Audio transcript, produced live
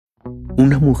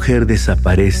Una mujer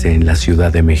desaparece en la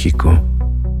Ciudad de México.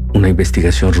 Una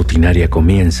investigación rutinaria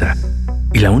comienza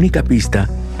y la única pista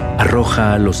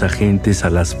arroja a los agentes a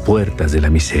las puertas de la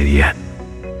miseria,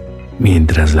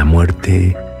 mientras la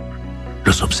muerte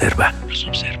los observa.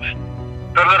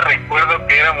 Solo recuerdo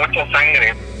que era mucha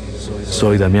sangre.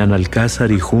 Soy Damián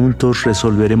Alcázar y juntos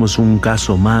resolveremos un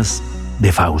caso más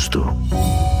de Fausto.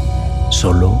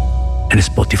 Solo en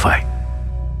Spotify.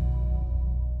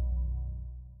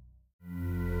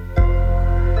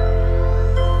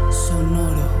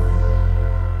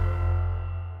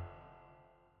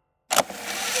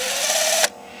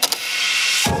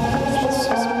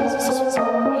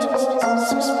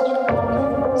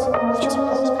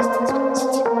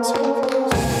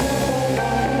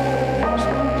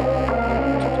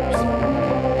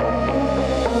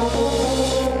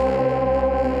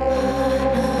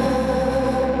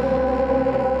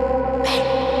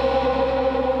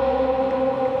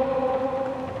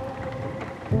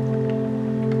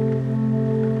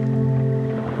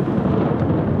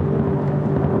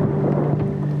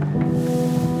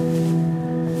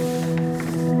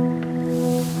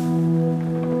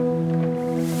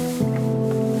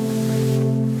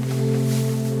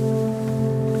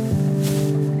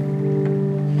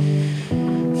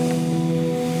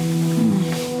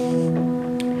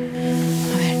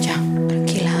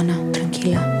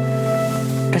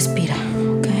 Respira,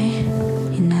 ¿ok?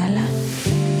 Inhala.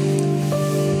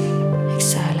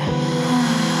 Exhala.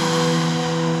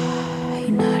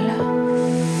 Inhala.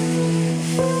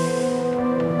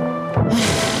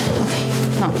 Ok,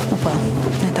 no puedo.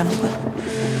 Neta, no puedo.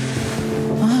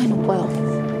 Ay, no puedo.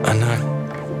 Ana,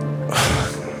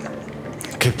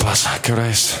 ¿qué pasa? ¿Qué hora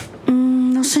es?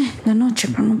 No sé, de noche,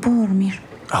 pero no puedo dormir.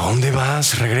 ¿A dónde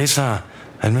vas? Regresa.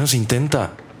 Al menos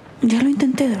intenta. Ya lo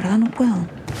intenté, de verdad no puedo.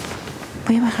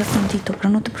 Voy a bajar tantito, pero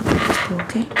no te preocupes tú,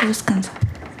 ¿ok? Tú descansa.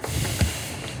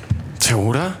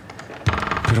 ¿Segura?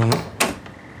 Pero no...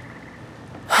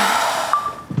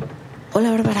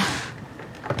 Hola, Bárbara.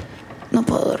 No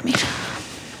puedo dormir.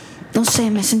 No sé,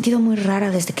 me he sentido muy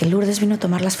rara desde que Lourdes vino a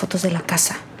tomar las fotos de la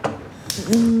casa.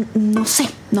 No sé,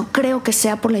 no creo que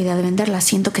sea por la idea de venderla.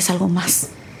 Siento que es algo más.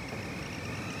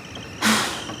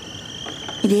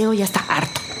 Y Diego ya está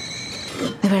harto.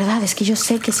 De verdad, es que yo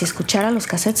sé que si escuchara los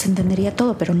cassettes entendería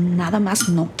todo, pero nada más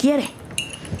no quiere.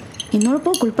 Y no lo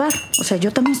puedo culpar. O sea,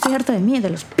 yo también estoy harta de mí, de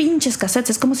los pinches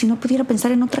cassettes. Es como si no pudiera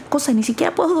pensar en otra cosa. Ni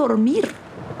siquiera puedo dormir.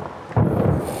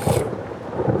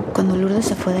 Cuando Lourdes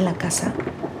se fue de la casa,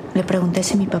 le pregunté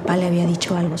si mi papá le había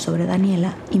dicho algo sobre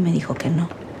Daniela y me dijo que no.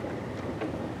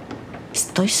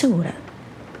 Estoy segura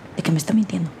de que me está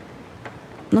mintiendo.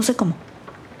 No sé cómo,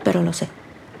 pero lo sé.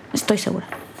 Estoy segura.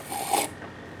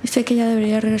 Y sé que ya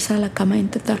debería regresar a la cama e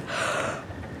intentar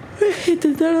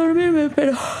dormirme,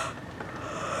 pero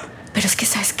es que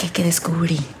 ¿sabes qué? Que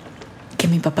descubrí que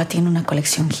mi papá tiene una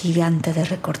colección gigante de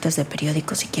recortes de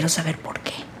periódicos y quiero saber por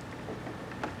qué.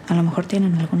 A lo mejor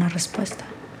tienen alguna respuesta.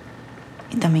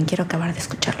 Y también quiero acabar de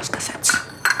escuchar los cassettes.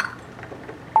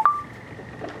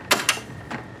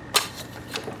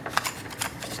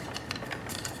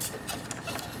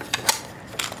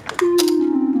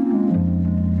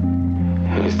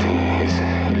 Este es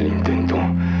el intento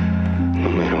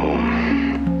número...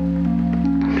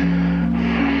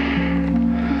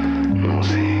 No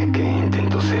sé qué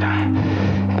intento será.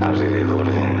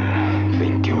 Alrededor del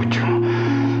 28.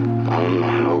 Aún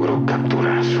no logro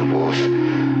capturar su voz.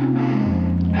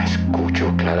 La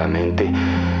escucho claramente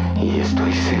y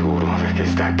estoy seguro de que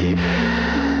está aquí.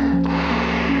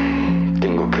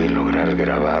 Tengo que lograr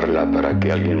grabarla para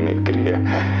que alguien me crea.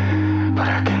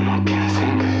 Para que no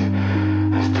piensen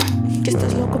que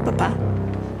estás loco, papá.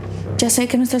 Ya sé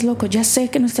que no estás loco, ya sé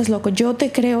que no estás loco. Yo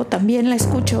te creo, también la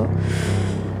escucho.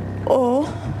 O...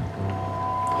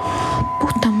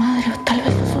 puta madre, o tal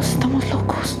vez los dos estamos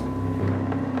locos.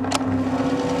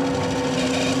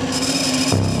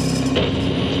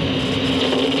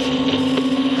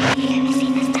 La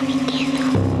vecina está mintiendo.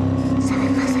 Sabe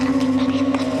más de lo que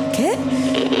aparenta. ¿Qué?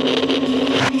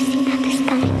 La vecina te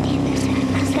está mintiendo y sabe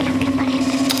más de lo que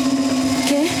aparenta.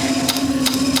 ¿Qué?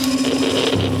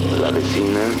 La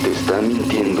vecina te está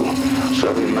mintiendo,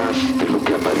 sabe más de lo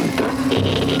que aparenta.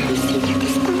 La vecina te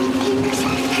está mintiendo y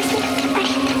sabe más de lo que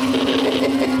aparenta.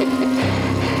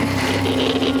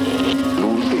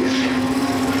 Lourdes,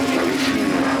 la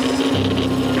vecina.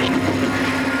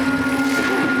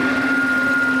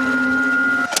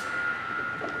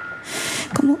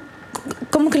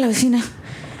 ¿Cómo que la vecina?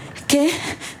 ¿Qué?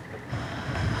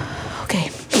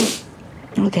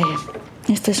 Ok.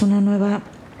 Esta es una nueva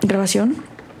grabación.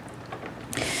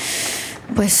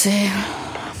 Pues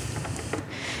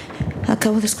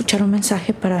Acabo de escuchar un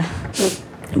mensaje para...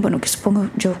 Bueno, que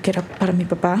supongo yo que era para mi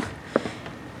papá.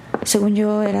 Según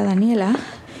yo era Daniela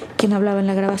quien hablaba en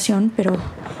la grabación, pero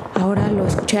ahora lo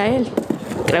escuché a él,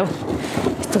 creo.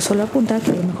 Esto solo apunta a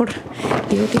que a lo mejor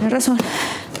Diego tiene razón.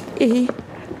 Y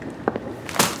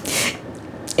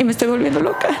me estoy volviendo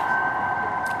loca.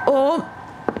 O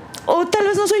tal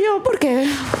vez no soy yo, porque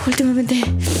últimamente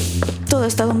todo ha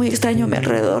estado muy extraño a mi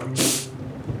alrededor.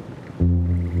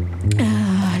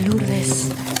 Lourdes.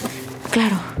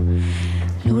 Claro,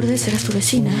 Lourdes era su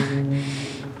vecina.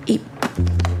 Y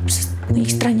pues, muy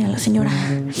extraña la señora.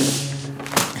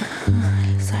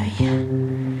 Lo sabía.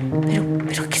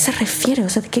 ¿Pero a qué se refiere? O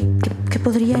sea, ¿qué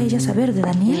podría ella saber de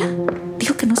Daniela?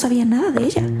 Dijo que no sabía nada de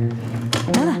ella.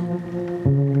 Nada.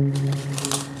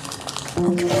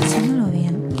 Aunque pensándolo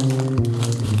bien,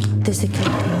 desde que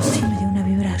la conocí me dio una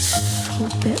vibra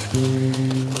súper...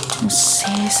 No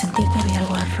sé, sentía que había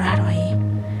algo raro ahí.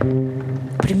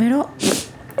 Primero,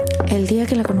 el día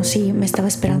que la conocí me estaba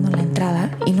esperando en la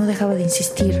entrada y no dejaba de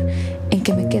insistir en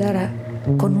que me quedara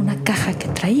con una caja que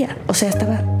traía. O sea,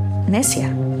 estaba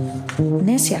necia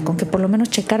con que por lo menos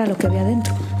checara lo que había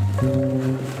dentro.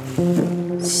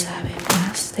 Sabe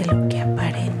más de lo que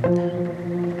aparenta.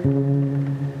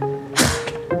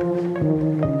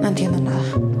 No entiendo nada.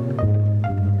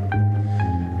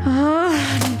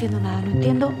 No entiendo nada, no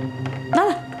entiendo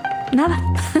nada.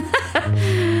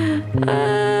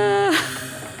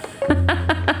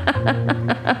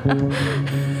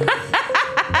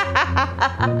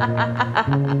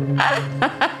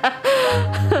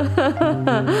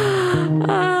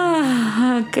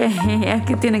 Ok,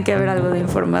 aquí tiene que haber algo de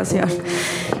información.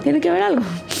 Tiene que haber algo.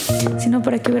 Si no,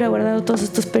 ¿para qué hubiera guardado todos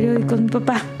estos periódicos mi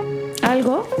papá?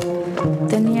 Algo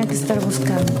tenía que estar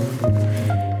buscando.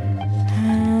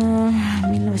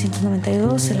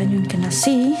 1992, el año en que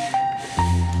nací.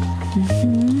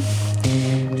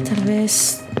 Tal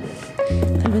vez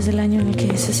el año en el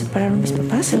que se separaron mis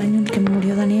papás, el año en el que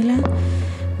murió Daniela.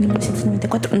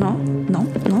 1994, no,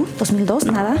 2002,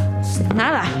 nada.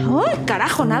 ¡Ay,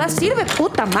 carajo, nada sirve,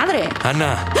 puta madre!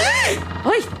 Ana.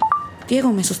 ¡Ay!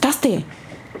 Diego, me asustaste.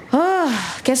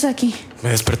 ¿Qué es aquí? Me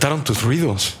despertaron tus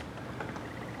ruidos.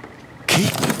 ¿Qué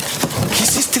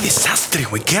es este desastre,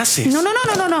 güey? ¿Qué haces?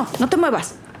 No te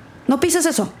muevas. No pises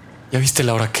eso. ¿Ya viste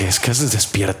la hora que es? ¿Qué haces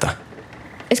despierta?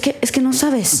 Es que no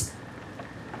sabes.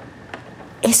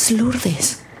 Es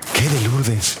Lourdes. ¿Qué de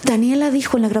Lourdes? Daniela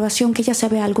dijo en la grabación que ella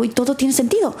sabe algo y todo tiene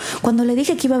sentido. Cuando le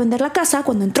dije que iba a vender la casa,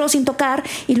 cuando entró sin tocar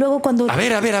y luego cuando... A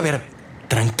ver.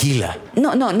 Tranquila.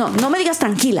 No me digas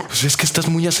tranquila. Pues es que estás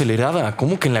muy acelerada.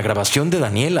 ¿Cómo que en la grabación de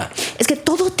Daniela? Es que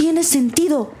todo tiene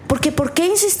sentido. Porque ¿por qué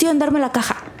insistió en darme la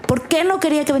caja? ¿Por qué no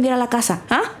quería que vendiera la casa?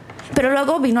 Pero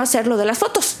luego vino a hacer lo de las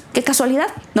fotos. Qué casualidad,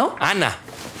 ¿no? Ana,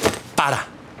 para.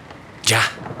 Ya.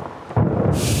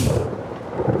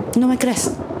 ¿No me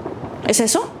crees? ¿Es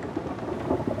eso?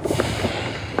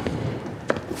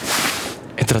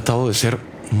 He tratado de ser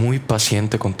muy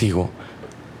paciente contigo,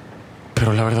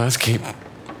 pero la verdad es que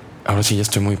ahora sí ya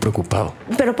estoy muy preocupado.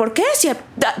 ¿Pero por qué? Si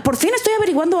por fin estoy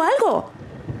averiguando algo.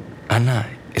 Ana,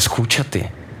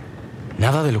 escúchate.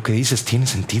 Nada de lo que dices tiene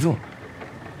sentido.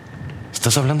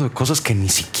 Estás hablando de cosas que ni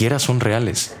siquiera son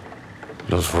reales.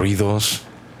 Los ruidos,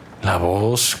 la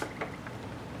voz.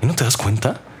 ¿Y no te das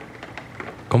cuenta?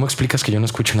 ¿Cómo explicas que yo no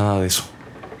escucho nada de eso?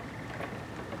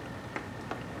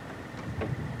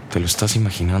 Te lo estás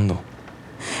imaginando.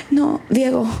 No,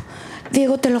 Diego,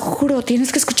 te lo juro,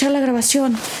 tienes que escuchar la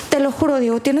grabación. Te lo juro,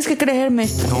 Diego, tienes que creerme.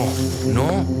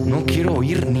 No quiero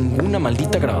oír ninguna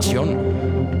maldita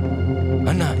grabación.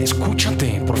 Ana,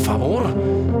 escúchate, por favor.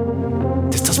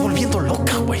 Te estás volviendo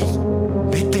loca, güey.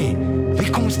 Vete, ve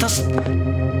cómo estás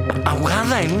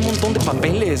ahogada en un montón de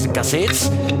papeles, cassettes,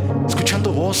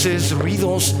 escuchando voces,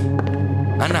 ruidos.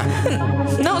 Ana.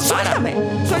 No, suéltame.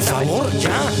 Por favor,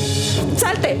 ya.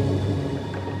 Salte.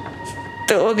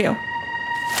 Te odio.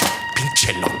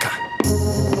 Pinche loca.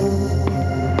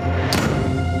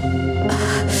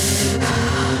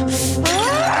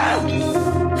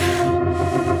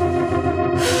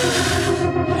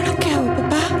 ¿Ahora qué hago,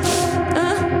 papá?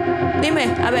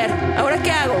 Dime, a ver, ¿ahora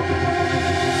qué hago?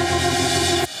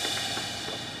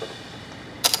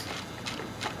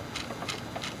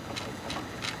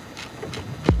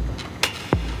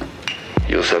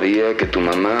 Yo sabía que tu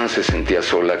mamá se sentía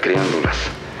sola criándolas.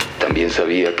 También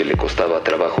sabía que le costaba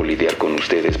trabajo lidiar con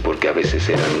ustedes porque a veces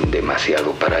eran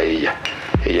demasiado para ella.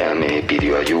 Ella me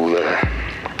pidió ayuda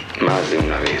más de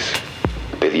una vez.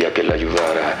 Pedía que la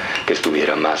ayudara, que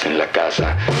estuviera más en la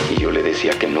casa, y yo le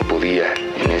decía que no podía.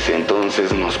 En ese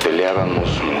entonces nos peleábamos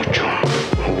mucho.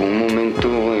 Hubo un momento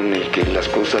en el que las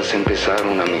cosas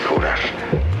empezaron a mejorar.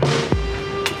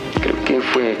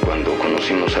 fue cuando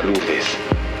conocimos a Lourdes,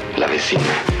 la vecina.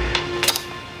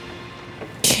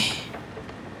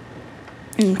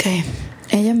 Ok.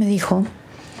 Ella me dijo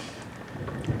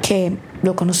que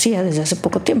lo conocía desde hace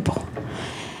poco tiempo.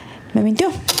 Me mintió.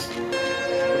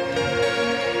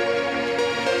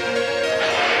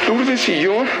 Lourdes y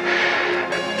yo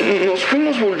nos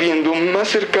fuimos volviendo más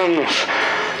cercanos.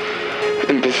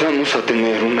 Empezamos a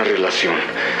tener una relación.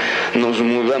 Nos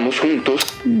mudamos juntos.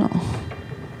 No.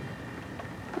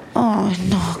 Ay,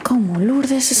 no. ¿Cómo?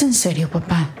 Lourdes, ¿es en serio,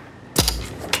 papá?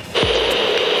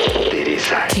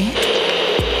 Teresa. ¿Qué?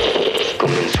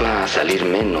 Comenzó a salir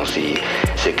menos y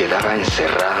se quedaba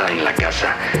encerrada en la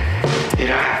casa.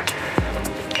 Era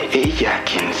ella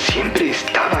quien siempre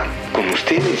estaba con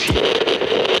ustedes y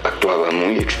actuaba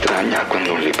muy extraña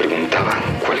cuando le preguntaban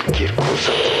cualquier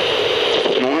cosa.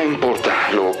 No importa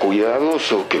lo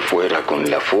cuidadoso que fuera con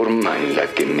la forma en la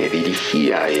que me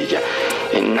dirigía a ella,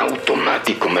 en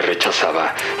automático me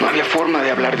rechazaba. No había forma de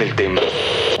hablar del tema.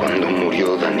 Cuando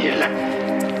murió Daniela,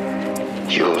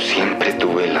 yo siempre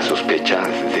tuve la sospecha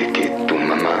de que tu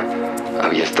mamá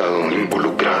había estado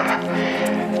involucrada,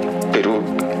 pero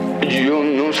yo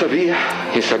no sabía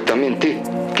exactamente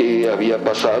qué había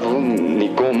pasado ni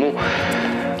cómo,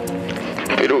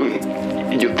 pero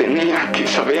yo tenía que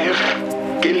saber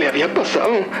qué le había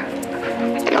pasado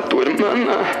a tu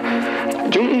hermana.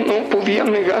 Yo no podía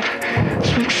negar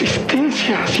su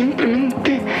existencia,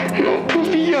 simplemente no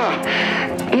podía.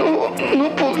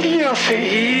 No podía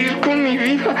seguir con mi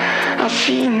vida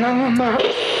así nada más.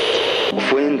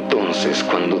 Fue entonces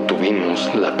cuando tuvimos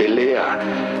la pelea,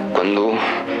 cuando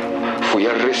fui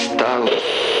arrestado.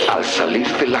 Al salir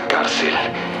de la cárcel,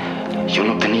 yo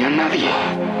no tenía a nadie.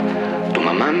 Tu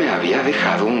mamá me había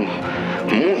dejado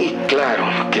muy claro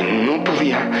que no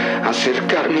podía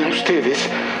acercarme a ustedes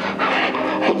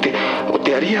o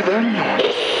te haría daño.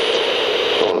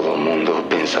 Todo el mundo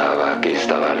pensaba que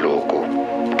estaba loco,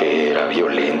 que era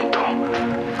violento.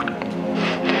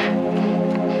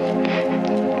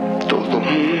 Todo el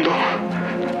mundo,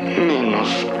 menos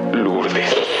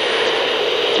Lourdes.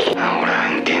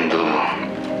 Ahora entiendo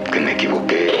que me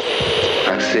equivoqué.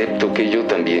 Acepto que yo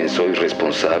también soy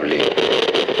responsable.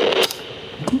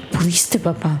 ¿Cómo pudiste,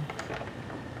 papá?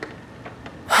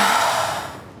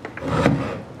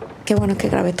 Qué bueno que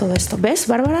grabé todo esto. ¿Ves,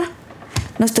 Bárbara?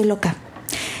 No estoy loca.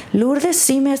 Lourdes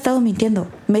sí me ha estado mintiendo.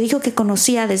 Me dijo que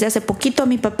conocía desde hace poquito a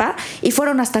mi papá y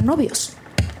fueron hasta novios.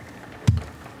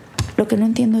 Lo que no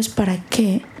entiendo es para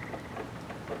qué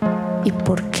y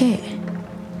por qué.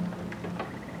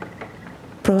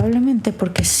 Probablemente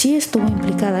porque sí estuvo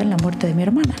implicada en la muerte de mi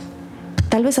hermana.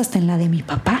 Tal vez hasta en la de mi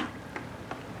papá.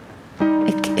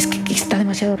 Es que está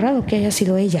demasiado raro que haya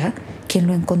sido ella quien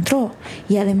lo encontró.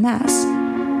 Y además...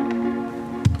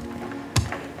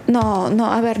 No.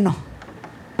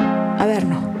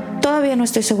 Todavía no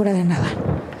estoy segura de nada.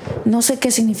 No sé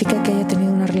qué significa que haya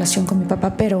tenido una relación con mi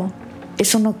papá, pero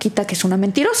eso no quita que es una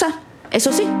mentirosa.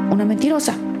 Eso sí, una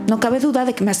mentirosa. No cabe duda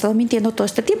de que me ha estado mintiendo todo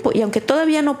este tiempo. Y aunque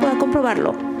todavía no pueda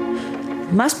comprobarlo,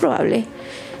 más probable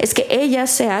es que ella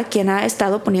sea quien ha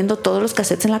estado poniendo todos los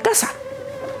cassettes en la casa.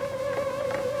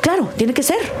 Claro, tiene que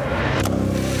ser.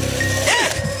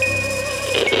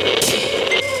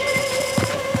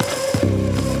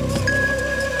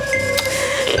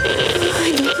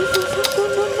 Ay, no.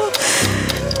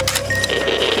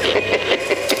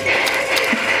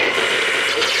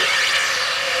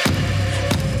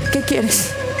 ¿Qué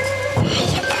quieres?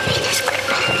 Ella también es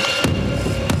culpable.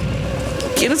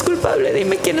 ¿Quién es culpable?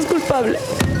 Dime, ¿quién es culpable?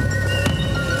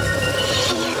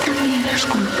 Ella también es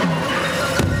culpable.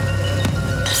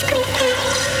 Es culpable.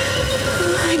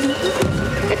 Ay, no.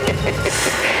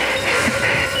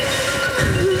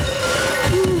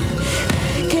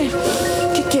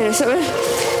 ¿Qué quieres? A ver,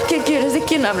 ¿qué quieres? ¿De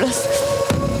quién hablas?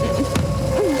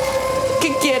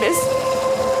 ¿Qué quieres?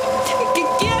 ¿Qué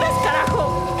quieres, carajo?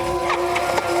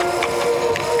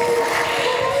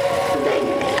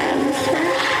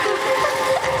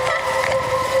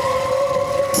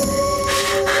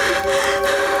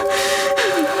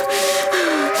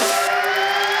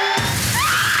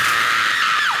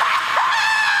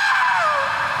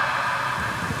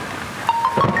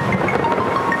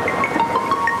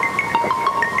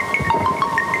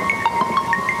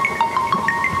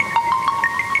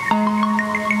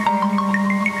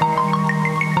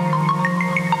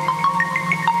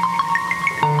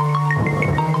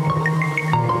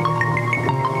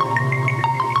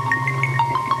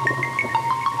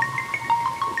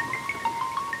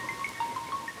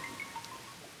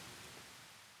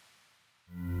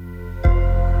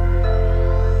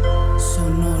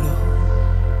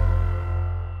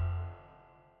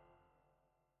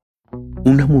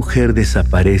 Una mujer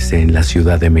desaparece en la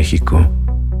Ciudad de México.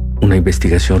 Una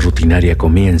investigación rutinaria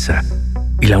comienza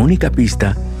y la única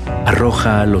pista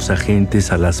arroja a los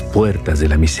agentes a las puertas de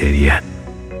la miseria,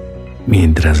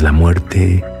 mientras la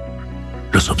muerte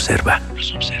los observa.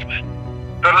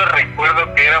 Solo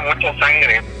recuerdo que era mucha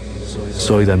sangre.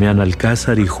 Soy Damián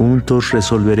Alcázar y juntos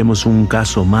resolveremos un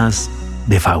caso más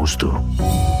de Fausto.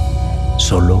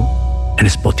 Solo en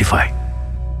Spotify.